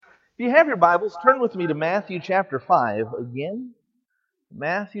If you have your Bibles, turn with me to Matthew chapter 5 again.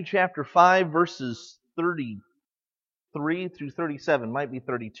 Matthew chapter 5, verses 33 through 37. Might be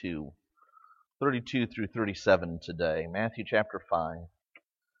 32. 32 through 37 today. Matthew chapter 5.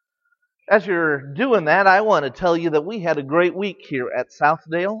 As you're doing that, I want to tell you that we had a great week here at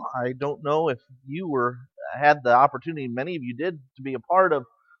Southdale. I don't know if you had the opportunity, many of you did, to be a part of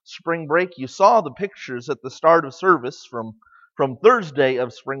spring break. You saw the pictures at the start of service from Thursday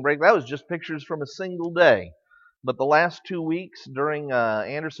of spring break. That was just pictures from a single day. But the last 2 weeks during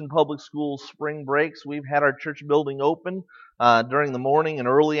Anderson Public Schools spring breaks, we've had our church building open during the morning and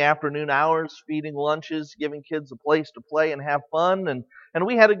early afternoon hours, feeding lunches, giving kids a place to play and have fun. And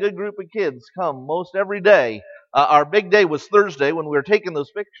we had a good group of kids come most every day. Our big day was Thursday when we were taking those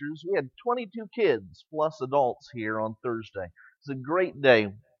pictures. We had 22 kids plus adults here on Thursday. It's a great day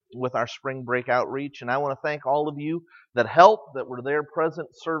with our spring break outreach, and I want to thank all of you that helped, that were there present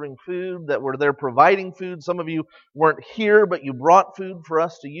serving food, that were there providing food. Some of you weren't here, but you brought food for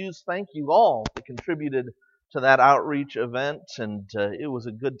us to use. Thank you all that contributed to that outreach event, and it was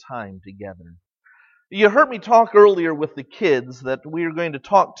a good time together. You heard me talk earlier with the kids that we are going to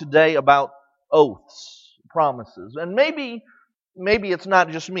talk today about oaths, promises, and maybe it's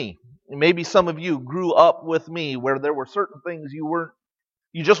not just me. Maybe some of you grew up with me where there were certain things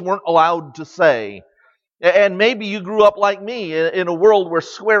you just weren't allowed to say. And maybe you grew up like me in a world where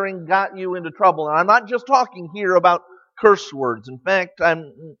swearing got you into trouble. And I'm not just talking here about curse words. In fact,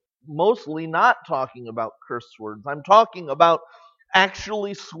 I'm mostly not talking about curse words. I'm talking about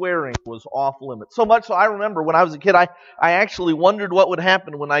actually swearing was off limits. So much so I remember when I was a kid, I actually wondered what would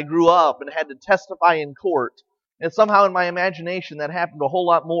happen when I grew up and had to testify in court. And somehow in my imagination that happened a whole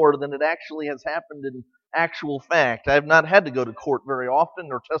lot more than it actually has happened in actual fact. I have not had to go to court very often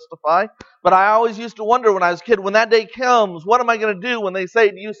or testify, but I always used to wonder when I was a kid, when that day comes, what am I going to do when they say,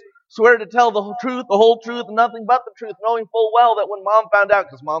 do you swear to tell the whole truth, and nothing but the truth, knowing full well that when Mom found out,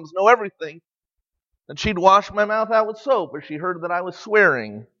 because moms know everything, that she'd wash my mouth out with soap if she heard that I was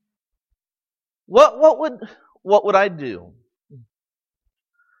swearing. What would I do?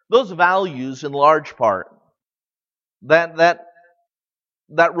 Those values, in large part, that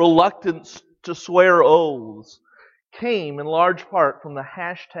reluctance to swear oaths came in large part from the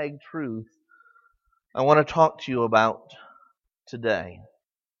hashtag truth I want to talk to you about today.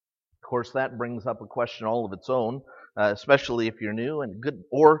 Of course, that brings up a question all of its own, especially if you're new and good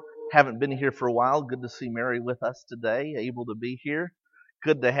or haven't been here for a while. Good to see Mary with us today, able to be here.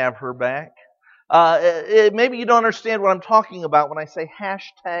 Good to have her back. Maybe you don't understand what I'm talking about when I say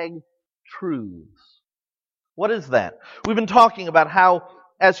hashtag truths. What is that? We've been talking about how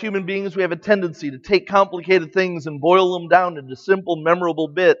as human beings, we have a tendency to take complicated things and boil them down into simple, memorable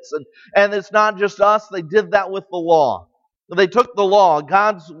bits. And it's not just us. They did that with the law. They took the law,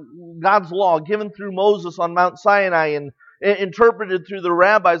 God's law, given through Moses on Mount Sinai and interpreted through the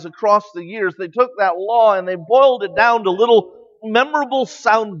rabbis across the years. They took that law and they boiled it down to little memorable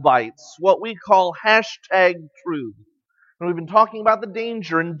sound bites, what we call hashtag truth. And we've been talking about the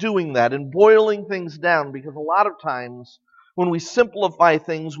danger in doing that and boiling things down, because a lot of times when we simplify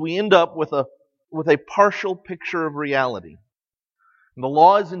things, we end up with a partial picture of reality. And the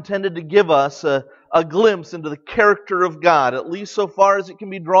law is intended to give us a glimpse into the character of God, at least so far as it can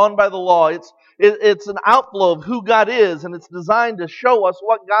be drawn by the law. It's an outflow of who God is, and it's designed to show us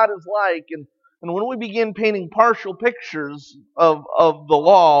what God is like. And when we begin painting partial pictures of the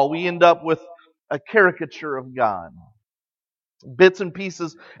law, we end up with a caricature of God. Bits and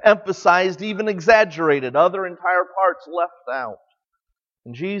pieces emphasized, even exaggerated, other entire parts left out.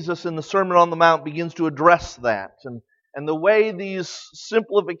 And Jesus in the Sermon on the Mount begins to address that. And the way these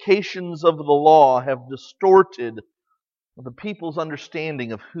simplifications of the law have distorted the people's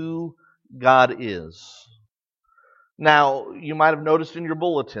understanding of who God is. Now, you might have noticed in your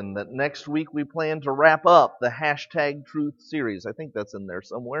bulletin that next week we plan to wrap up the hashtag truth series. I think that's in there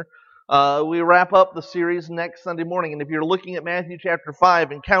somewhere. We wrap up the series next Sunday morning. And if you're looking at Matthew chapter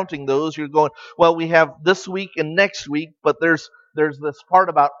 5 and counting those, you're going, well, we have this week and next week, but there's this part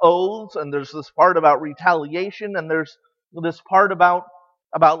about oaths, and there's this part about retaliation, and there's this part about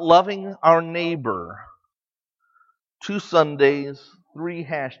loving our neighbor. 2 Sundays, 3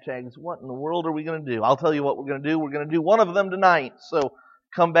 hashtags. What in the world are we going to do? I'll tell you what we're going to do. We're going to do one of them tonight. So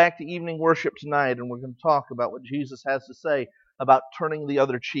come back to evening worship tonight, and we're going to talk about what Jesus has to say about turning the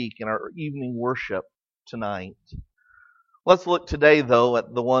other cheek in our evening worship tonight. Let's look today, though,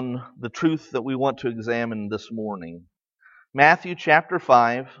 at the truth that we want to examine this morning. Matthew chapter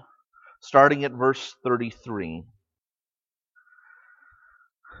 5, starting at verse 33.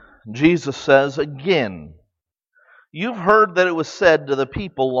 Jesus says, "Again, You've heard that it was said to the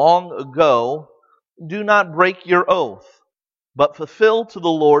people long ago, do not break your oath, but fulfill to the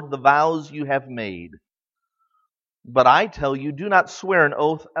Lord the vows you have made. But I tell you, do not swear an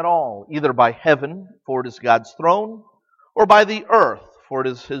oath at all, either by heaven, for it is God's throne, or by the earth, for it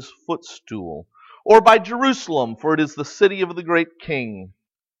is his footstool, or by Jerusalem, for it is the city of the great king.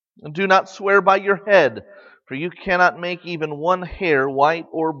 And do not swear by your head, for you cannot make even one hair white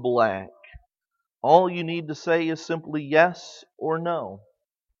or black. All you need to say is simply yes or no.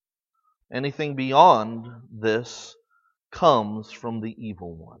 Anything beyond this comes from the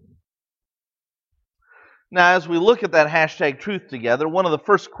evil one. Now, as we look at that hashtag truth together, one of the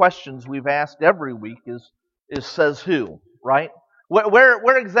first questions we've asked every week is says who, right?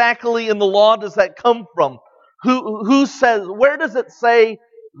 Where exactly in the law does that come from? Who says, where does it say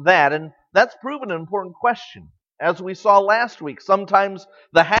that? And that's proven an important question. As we saw last week, sometimes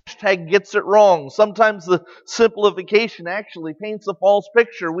the hashtag gets it wrong. Sometimes the simplification actually paints a false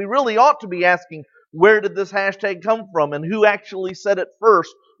picture. We really ought to be asking, where did this hashtag come from? And who actually said it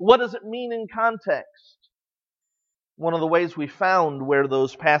first? What does it mean in context? One of the ways we found where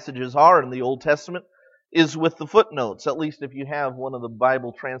those passages are in the Old Testament is with the footnotes. At least if you have one of the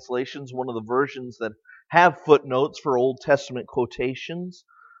Bible translations, one of the versions that have footnotes for Old Testament quotations.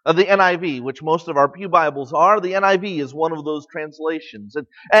 The NIV, which most of our pew Bibles are, the NIV is one of those translations.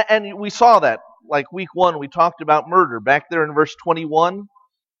 And we saw that, like week 1, we talked about murder. Back there in verse 21, it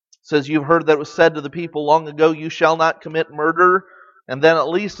says, you've heard that it was said to the people long ago, you shall not commit murder. And then at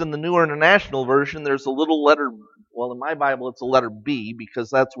least in the Newer International Version, there's a little letter, well, in my Bible it's a letter B, because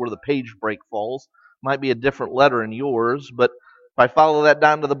that's where the page break falls. Might be a different letter in yours, but if I follow that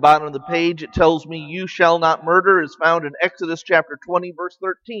down to the bottom of the page, it tells me, you shall not murder is found in Exodus chapter 20, verse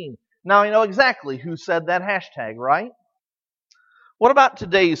 13. Now I know exactly who said that hashtag, right? What about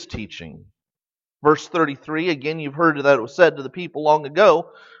today's teaching? Verse 33, again, you've heard that it was said to the people long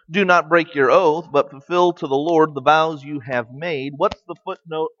ago, do not break your oath, but fulfill to the Lord the vows you have made. What's the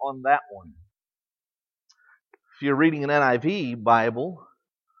footnote on that one? If you're reading an NIV Bible,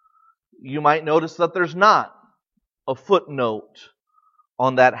 you might notice that there's not a footnote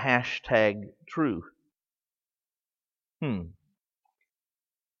on that hashtag truth.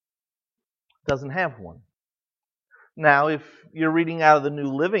 Doesn't have one. Now, if you're reading out of the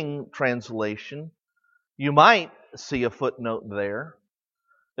New Living Translation, you might see a footnote there.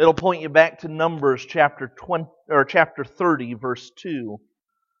 It'll point you back to Numbers chapter 30, verse 2,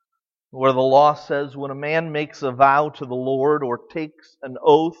 where the law says, when a man makes a vow to the Lord or takes an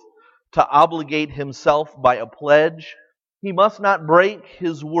oath to obligate himself by a pledge, he must not break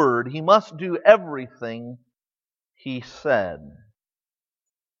his word. He must do everything he said.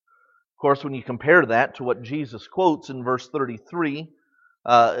 Of course, when you compare that to what Jesus quotes in verse 33,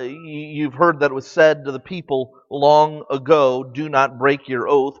 you've heard that it was said to the people long ago, do not break your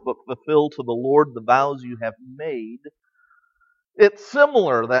oath, but fulfill to the Lord the vows you have made. It's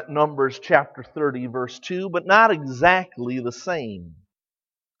similar, that Numbers chapter 30, verse 2, but not exactly the same.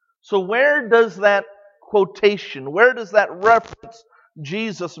 So where does that quotation, where does that reference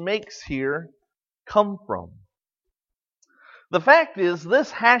Jesus makes here come from? The fact is,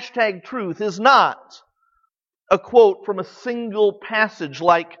 this hashtag truth is not a quote from a single passage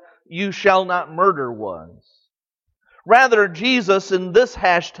like you shall not murder was. Rather, Jesus in this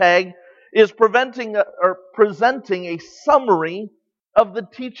hashtag is presenting a summary of the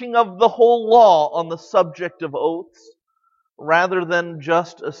teaching of the whole law on the subject of oaths, rather than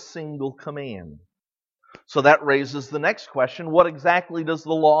just a single command. So that raises the next question, what exactly does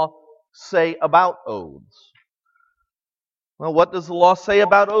the law say about oaths? Well, what does the law say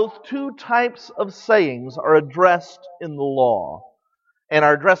about oaths? 2 types of sayings are addressed in the law and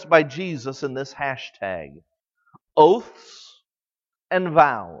are addressed by Jesus in this hashtag. Oaths and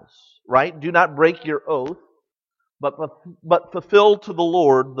vows, right? Do not break your oath, but fulfill to the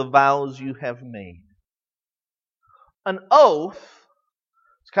Lord the vows you have made. An oath,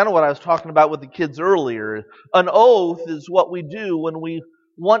 it's kind of what I was talking about with the kids earlier. An oath is what we do when we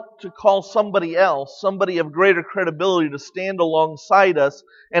want to call somebody else, somebody of greater credibility, to stand alongside us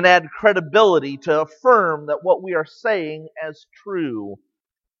and add credibility to affirm that what we are saying as true.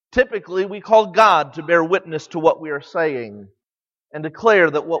 Typically, we call God to bear witness to what we are saying and declare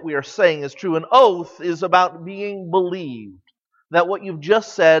that what we are saying is true. An oath is about being believed, that what you've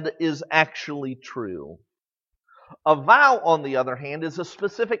just said is actually true. A vow, on the other hand, is a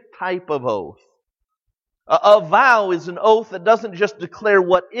specific type of oath. A vow is an oath that doesn't just declare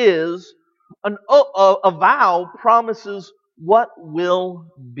what is. A vow promises what will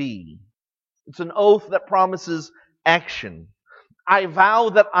be. It's an oath that promises action. I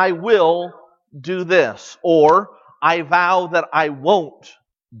vow that I will do this. Or, I vow that I won't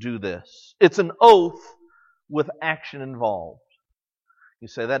do this. It's an oath with action involved. You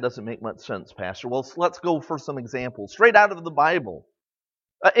say, that doesn't make much sense, Pastor. Well, let's go for some examples. Straight out of the Bible.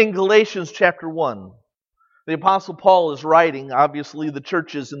 In Galatians chapter 1, the Apostle Paul is writing, obviously the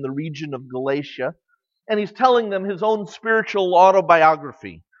churches in the region of Galatia, and he's telling them his own spiritual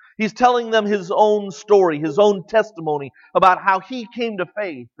autobiography. He's telling them his own story, his own testimony about how he came to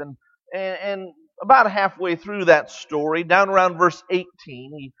faith. And about halfway through that story, down around verse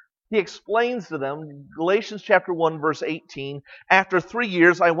 18, he explains to them, Galatians chapter 1, verse 18, after 3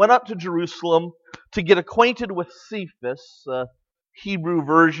 years I went up to Jerusalem to get acquainted with Cephas, Hebrew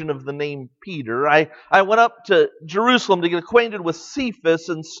version of the name Peter. I went up to Jerusalem to get acquainted with Cephas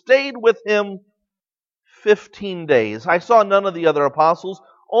and stayed with him 15 days. I saw none of the other apostles,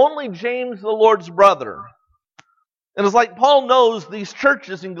 only James, the Lord's brother. And it's like Paul knows these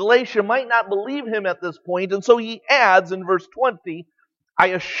churches in Galatia might not believe him at this point, and so he adds in verse 20, I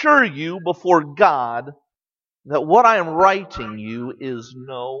assure you before God that what I am writing you is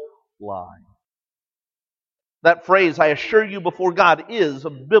no lie. That phrase, I assure you before God, is a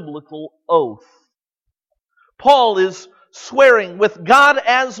biblical oath. Paul is swearing, with God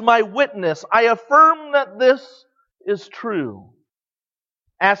as my witness, I affirm that this is true.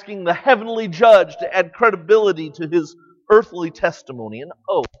 Asking the heavenly judge to add credibility to his earthly testimony, an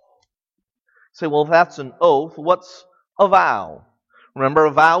oath. Say, well, if that's an oath, what's a vow? Remember,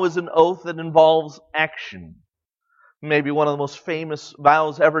 a vow is an oath that involves action. Maybe one of the most famous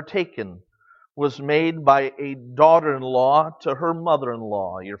vows ever taken was made by a daughter-in-law to her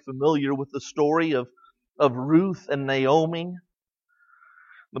mother-in-law. You're familiar with the story of Ruth and Naomi.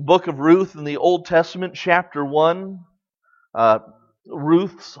 The book of Ruth in the Old Testament, chapter 1,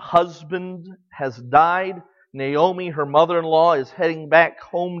 Ruth's husband has died. Naomi, her mother-in-law, is heading back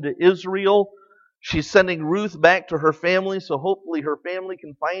home to Israel. She's sending Ruth back to her family, so hopefully her family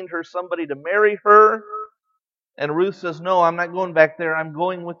can find her somebody to marry her. And Ruth says, no, I'm not going back there. I'm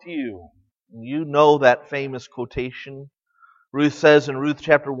going with you. You know that famous quotation. Ruth says in Ruth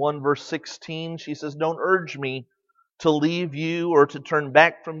chapter 1, verse 16, she says, don't urge me to leave you or to turn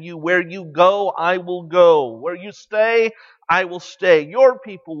back from you. Where you go, I will go. Where you stay, I will stay. Your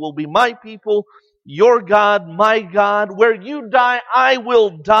people will be my people. Your God, my God. Where you die, I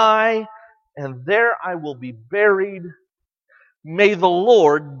will die. And there I will be buried. May the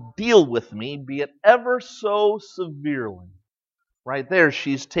Lord deal with me, be it ever so severely. Right there,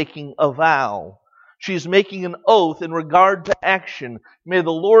 she's taking a vow. She's making an oath in regard to action. May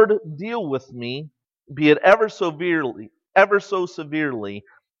the Lord deal with me, be it ever so severely,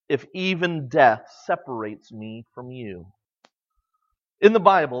 if even death separates me from you. In the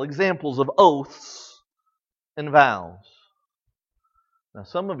Bible, examples of oaths and vows. Now,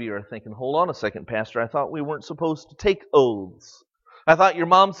 some of you are thinking, hold on a second, Pastor, I thought we weren't supposed to take oaths. I thought your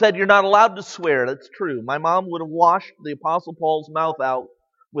mom said you're not allowed to swear. That's true. My mom would have washed the Apostle Paul's mouth out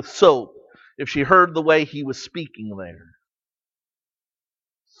with soap if she heard the way he was speaking there.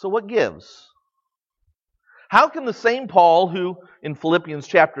 So what gives? How can the same Paul who, in Philippians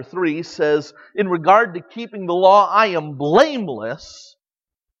chapter 3, says, in regard to keeping the law, I am blameless,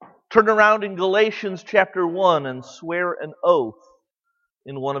 turn around in Galatians chapter 1 and swear an oath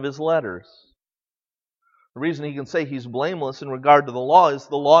in one of his letters? The reason he can say he's blameless in regard to the law is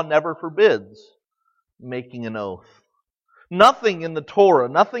the law never forbids making an oath. Nothing in the Torah,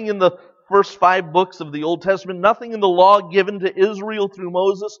 nothing in the first 5 books of the Old Testament, nothing in the law given to Israel through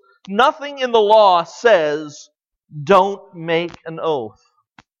Moses, nothing in the law says, don't make an oath.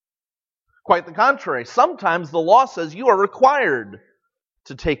 Quite the contrary. Sometimes the law says you are required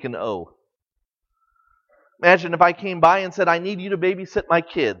to take an oath. Imagine if I came by and said, I need you to babysit my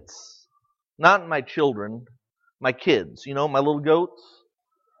kids. Not my children, my kids, my little goats.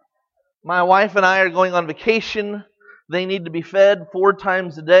 My wife and I are going on vacation. They need to be fed 4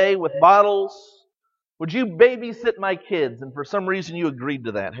 times a day with bottles. Would you babysit my kids? And for some reason you agreed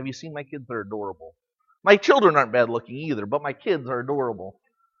to that. Have you seen my kids? They're adorable. My children aren't bad looking either, but my kids are adorable.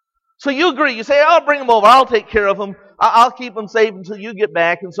 So you agree. You say, I'll bring them over. I'll take care of them. I'll keep them safe until you get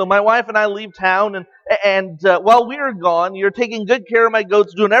back. And so my wife and I leave town. And while we are gone, you're taking good care of my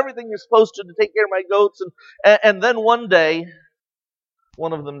goats, doing everything you're supposed to take care of my goats. And then one day,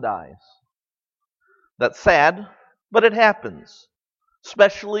 one of them dies. That's sad, but it happens.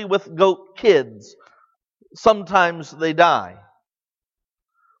 Especially with goat kids. Sometimes they die.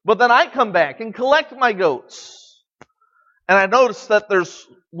 But then I come back and collect my goats. And I notice that there's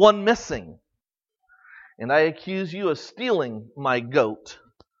one missing. And I accuse you of stealing my goat.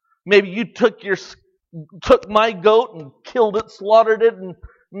 Maybe you took my goat and killed it, slaughtered it, and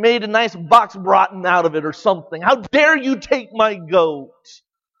made a nice box braten out of it or something. How dare you take my goat?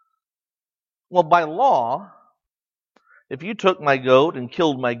 Well, by law, if you took my goat and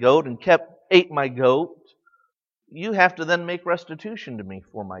killed my goat and ate my goat, you have to then make restitution to me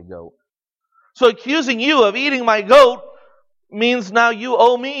for my goat. So accusing you of eating my goat means now you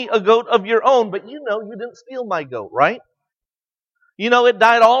owe me a goat of your own, but you know you didn't steal my goat, right? You know it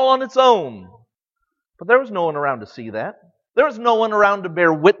died all on its own. But there was no one around to see that. There was no one around to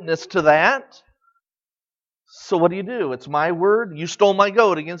bear witness to that. So what do? It's my word. You stole my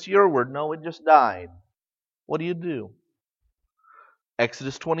goat against your word. No, it just died. What do?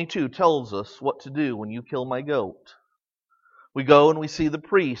 Exodus 22 tells us what to do when you kill my goat. We go and we see the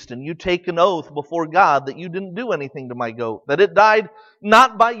priest, and you take an oath before God that you didn't do anything to my goat, that it died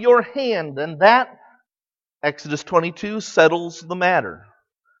not by your hand, and that, Exodus 22, settles the matter.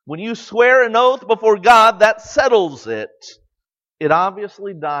 When you swear an oath before God, that settles it. It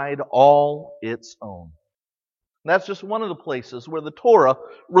obviously died all its own. And that's just one of the places where the Torah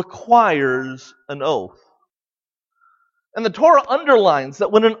requires an oath. And the Torah underlines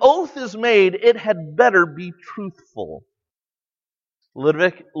that when an oath is made, it had better be truthful.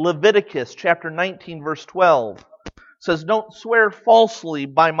 Leviticus chapter 19, verse 12 says, "Don't swear falsely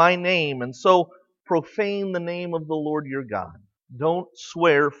by my name, and so profane the name of the Lord your God." Don't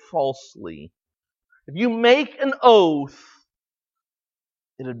swear falsely. If you make an oath,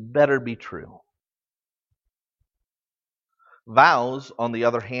 it had better be true. Vows, on the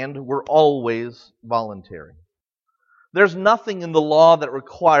other hand, were always voluntary. There's nothing in the law that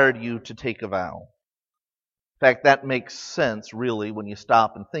required you to take a vow. In fact, that makes sense, really, when you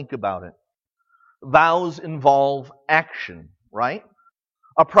stop and think about it. Vows involve action, right?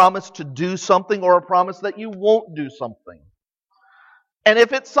 A promise to do something or a promise that you won't do something. And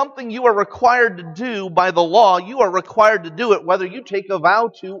if it's something you are required to do by the law, you are required to do it whether you take a vow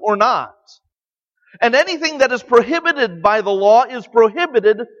to or not. And anything that is prohibited by the law is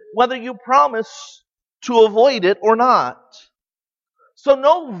prohibited whether you promise to avoid it or not. So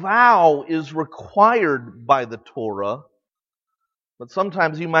no vow is required by the Torah, but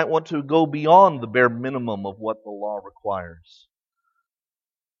sometimes you might want to go beyond the bare minimum of what the law requires.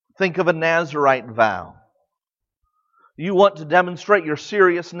 Think of a Nazirite vow. You want to demonstrate your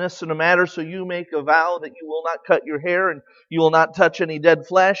seriousness in a matter, so you make a vow that you will not cut your hair, and you will not touch any dead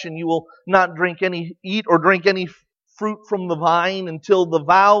flesh, and you will not eat or drink any fruit from the vine until the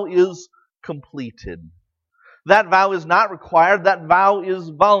vow is completed. That vow is not required, that vow is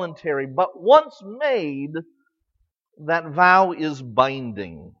voluntary. But once made, that vow is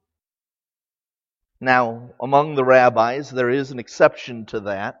binding. Now, among the rabbis, there is an exception to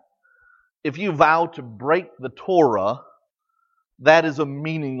that. If you vow to break the Torah, that is a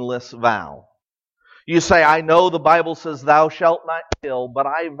meaningless vow. You say, I know the Bible says thou shalt not kill, but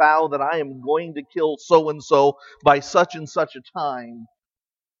I vow that I am going to kill so-and-so by such and such a time.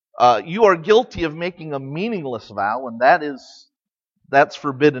 You are guilty of making a meaningless vow, and that's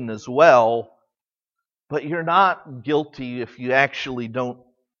forbidden as well. But you're not guilty if you actually don't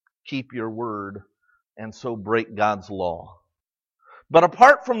keep your word and so break God's law. But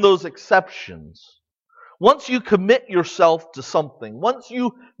apart from those exceptions, once you commit yourself to something, once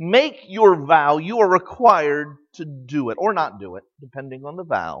you make your vow, you are required to do it, or not do it, depending on the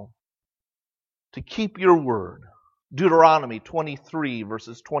vow, to keep your word. Deuteronomy 23,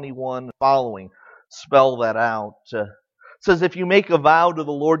 verses 21 and following, spell that out. It says, if you make a vow to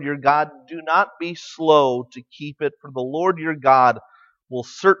the Lord your God, do not be slow to keep it, for the Lord your God will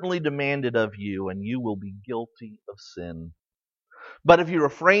certainly demand it of you, and you will be guilty of sin. But if you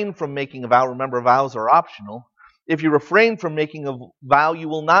refrain from making a vow, remember vows are optional. If you refrain from making a vow, you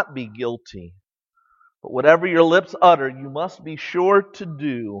will not be guilty. But whatever your lips utter, you must be sure to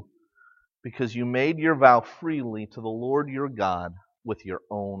do, because you made your vow freely to the Lord your God with your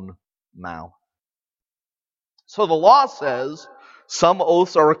own mouth. So the law says some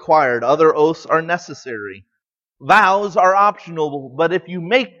oaths are required, other oaths are necessary. Vows are optional, but if you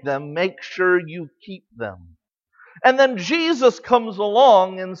make them, make sure you keep them. And then Jesus comes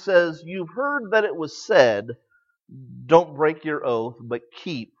along and says, you've heard that it was said, don't break your oath, but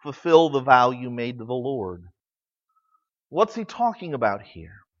fulfill the vow you made to the Lord. What's he talking about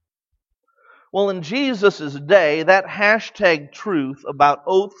here? Well, in Jesus' day, that hashtag truth about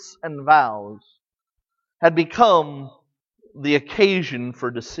oaths and vows had become the occasion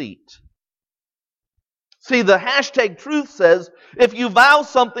for deceit. See, the hashtag truth says, if you vow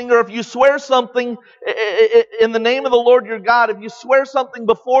something or if you swear something in the name of the Lord your God, if you swear something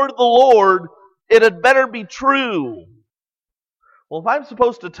before the Lord, it had better be true. Well, if I'm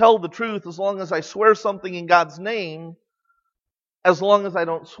supposed to tell the truth as long as I swear something in God's name, As long as I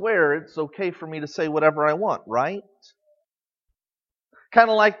don't swear, it's okay for me to say whatever I want, right? Kind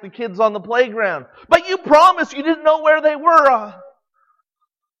of like the kids on the playground. But you promised you didn't know where they were.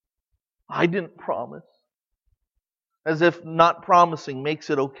 I didn't promise. As if not promising makes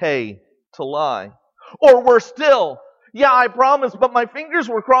it okay to lie. Or worse still, yeah, I promised, but my fingers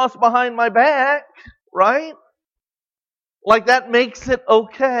were crossed behind my back, right? Like that makes it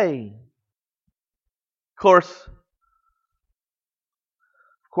okay. Of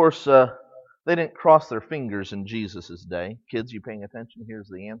course, they didn't cross their fingers in Jesus' day. Kids, you paying attention? Here's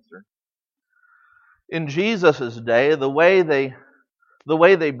the answer. In Jesus' day, the way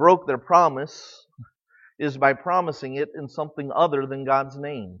they broke their promise is by promising it in something other than God's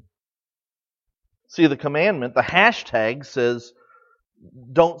name. See, the commandment, the hashtag says,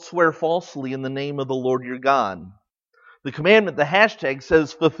 don't swear falsely in the name of the Lord your God. The commandment, the hashtag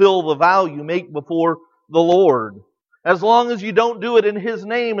says, fulfill the vow you make before the Lord. As long as you don't do it in His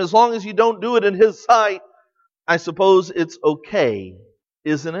name, as long as you don't do it in His sight, I suppose it's okay,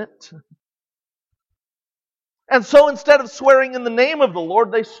 isn't it? And so instead of swearing in the name of the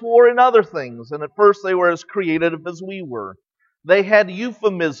Lord, they swore in other things. And at first they were as creative as we were. They had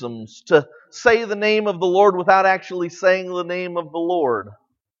euphemisms to say the name of the Lord without actually saying the name of the Lord.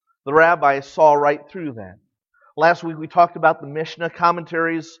 The rabbis saw right through that. Last week we talked about the Mishnah,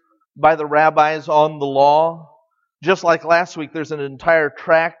 commentaries by the rabbis on the law. Just like last week, there's an entire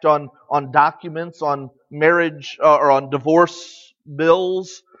tract on documents, on marriage, or on divorce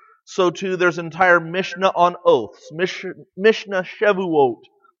bills. So too, there's an entire Mishnah on oaths. Mishnah Shavuot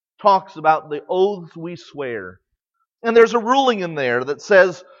talks about the oaths we swear. And there's a ruling in there that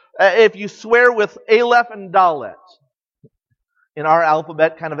says, if you swear with Aleph and Dalet, in our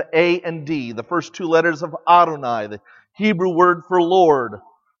alphabet, kind of A and D, the first two letters of Adonai, the Hebrew word for Lord.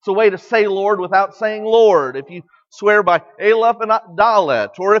 It's a way to say Lord without saying Lord. If you swear by Aleph and Dalet,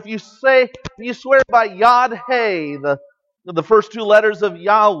 or if you swear by Yod-Heh, the first two letters of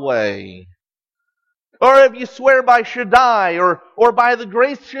Yahweh, or if you swear by Shaddai, or by the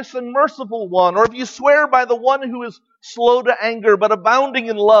gracious and merciful one, or if you swear by the one who is slow to anger but abounding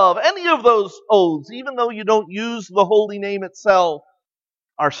in love, any of those oaths, even though you don't use the holy name itself,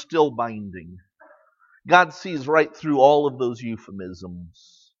 are still binding. God sees right through all of those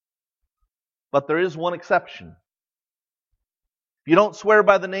euphemisms. But there is one exception. If you don't swear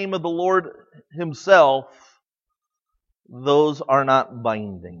by the name of the Lord Himself, those are not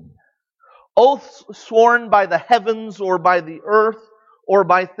binding. Oaths sworn by the heavens or by the earth or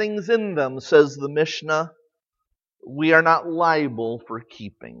by things in them, says the Mishnah, we are not liable for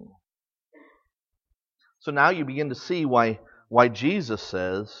keeping. So now you begin to see why Jesus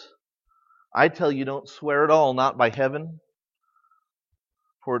says, I tell you, don't swear at all, not by heaven,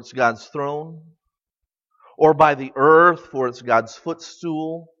 for it's God's throne, or by the earth, for it's God's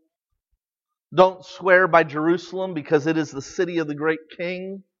footstool. Don't swear by Jerusalem, because it is the city of the great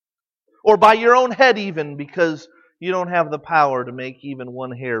King, or by your own head even, because you don't have the power to make even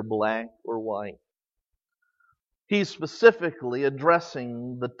one hair black or white. He's specifically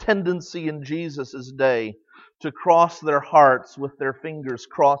addressing the tendency in Jesus' day to cross their hearts with their fingers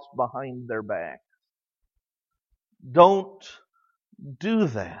crossed behind their back. Don't do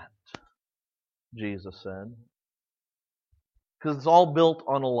that, Jesus said. Because it's all built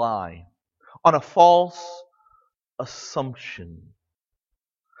on a lie, on a false assumption.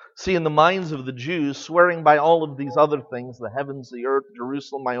 See, in the minds of the Jews, swearing by all of these other things, the heavens, the earth,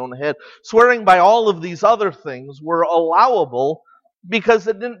 Jerusalem, my own head, swearing by all of these other things were allowable because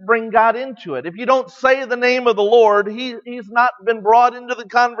it didn't bring God into it. If you don't say the name of the Lord, He's not been brought into the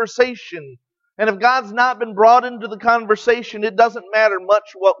conversation. And if God's not been brought into the conversation, it doesn't matter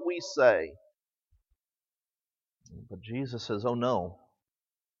much what we say. But Jesus says, oh no,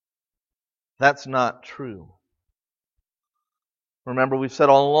 that's not true. Remember, we've said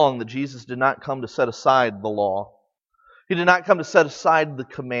all along that Jesus did not come to set aside the law. He did not come to set aside the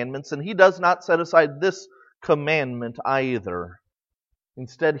commandments, and He does not set aside this commandment either.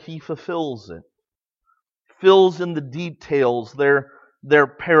 Instead, He fulfills it. Fills in the details their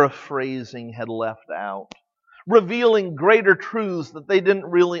paraphrasing had left out. Revealing greater truths that they didn't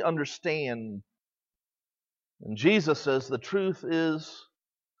really understand. And Jesus says the truth is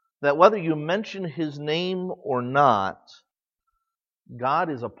that whether you mention His name or not, God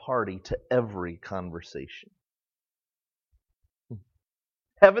is a party to every conversation.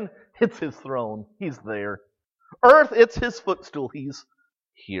 Heaven, it's His throne. He's there. Earth, it's His footstool. He's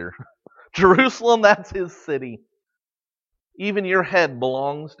here. Jerusalem, that's His city. Even your head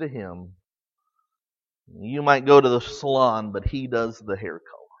belongs to Him. You might go to the salon, but He does the hair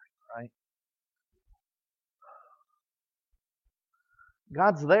coloring, right?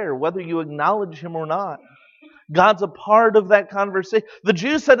 God's there, whether you acknowledge Him or not. God's a part of that conversation. The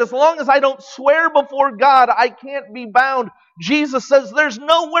Jews said, as long as I don't swear before God, I can't be bound. Jesus says, there's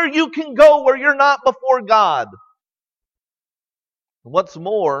nowhere you can go where you're not before God. What's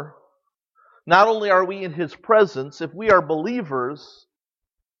more, not only are we in His presence, if we are believers,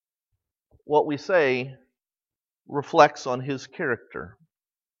 what we say reflects on His character.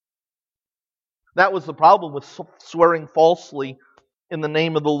 That was the problem with swearing falsely in the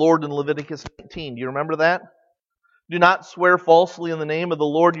name of the Lord in Leviticus 19. Do you remember that? Do not swear falsely in the name of the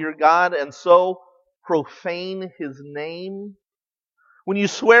Lord your God and so profane His name. When you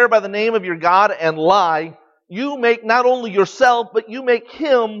swear by the name of your God and lie, you make not only yourself, but you make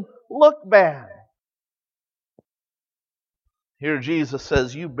Him look bad. Here Jesus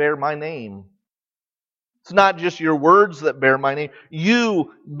says, you bear my name. It's not just your words that bear my name.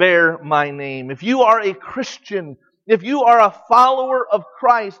 You bear my name. If you are a Christian, if you are a follower of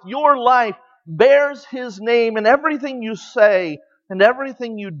Christ, your life bears His name, and everything you say and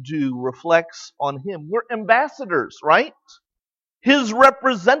everything you do reflects on Him. We're ambassadors, right? His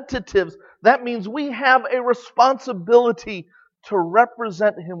representatives. That means we have a responsibility to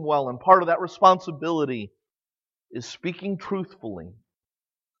represent Him well. And part of that responsibility is speaking truthfully,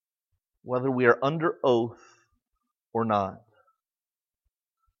 whether we are under oath or not.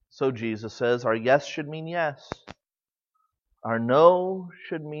 So Jesus says, our yes should mean yes. Our no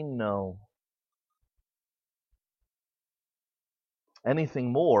should mean no.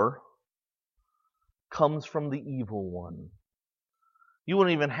 Anything more comes from the evil one. You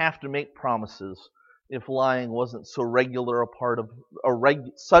wouldn't even have to make promises if lying wasn't so regular a part of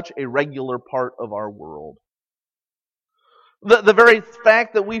such a regular part of our world. The very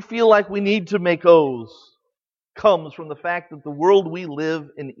fact that we feel like we need to make oaths comes from the fact that the world we live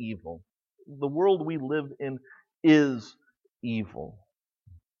in evil. The world we live in is evil.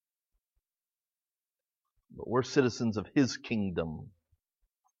 But we're citizens of His kingdom.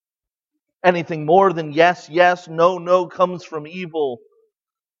 Anything more than yes, yes, no, no comes from evil.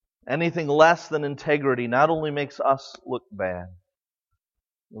 Anything less than integrity not only makes us look bad,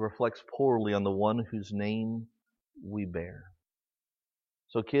 it reflects poorly on the one whose name we bear.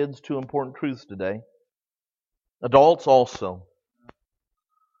 So kids, two important truths today. Adults also.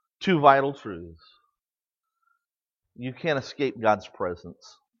 Two vital truths. You can't escape God's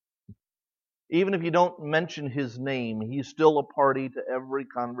presence. Even if you don't mention His name, He's still a party to every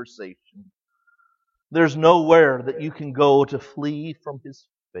conversation. There's nowhere that you can go to flee from His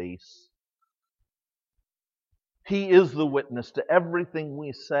face. He is the witness to everything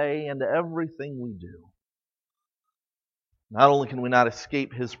we say and to everything we do. Not only can we not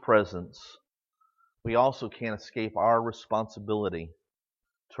escape His presence, we also can't escape our responsibility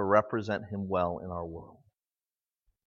to represent Him well in our world.